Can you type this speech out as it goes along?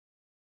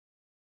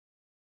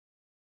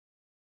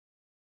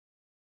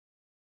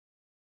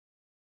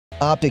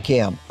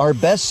Opticam, our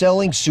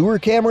best-selling sewer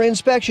camera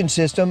inspection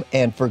system,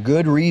 and for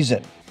good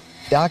reason.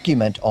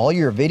 Document all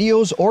your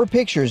videos or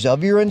pictures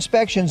of your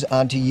inspections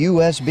onto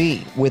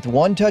USB with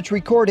one-touch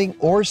recording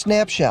or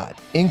snapshot,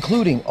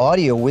 including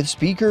audio with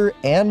speaker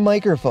and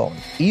microphone,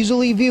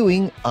 easily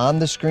viewing on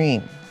the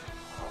screen.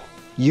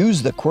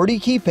 Use the QWERTY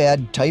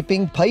keypad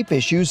typing pipe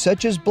issues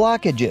such as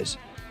blockages,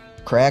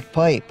 cracked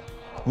pipe,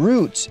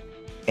 roots,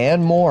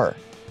 and more.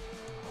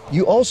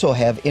 You also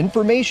have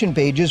information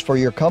pages for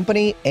your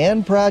company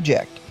and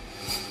project.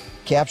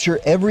 Capture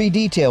every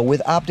detail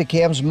with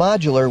Opticam's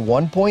modular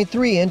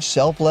 1.3-inch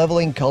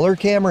self-leveling color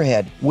camera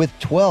head with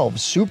 12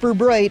 super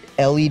bright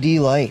LED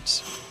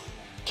lights.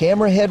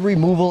 Camera head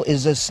removal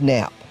is a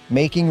snap,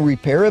 making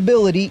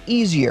repairability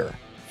easier,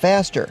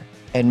 faster,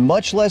 and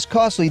much less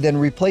costly than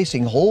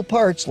replacing whole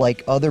parts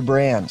like other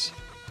brands.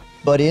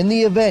 But in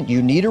the event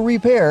you need a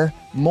repair,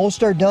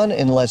 most are done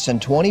in less than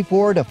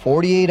 24 to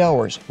 48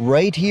 hours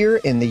right here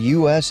in the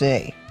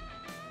USA.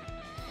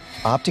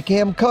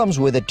 Opticam comes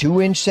with a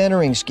 2-inch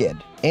centering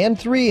skid and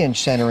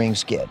 3-inch centering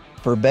skid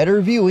for better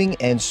viewing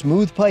and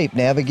smooth pipe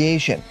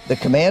navigation. The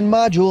command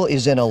module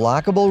is in a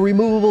lockable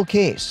removable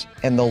case,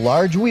 and the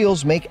large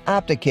wheels make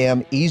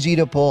Opticam easy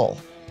to pull.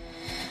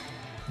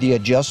 The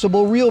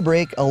adjustable reel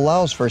brake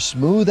allows for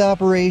smooth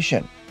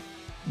operation.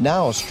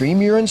 Now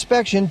stream your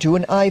inspection to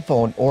an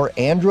iPhone or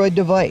Android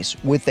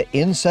device with the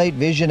Insight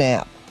Vision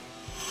app.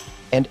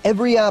 And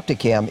every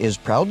Opticam is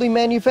proudly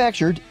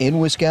manufactured in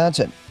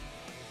Wisconsin.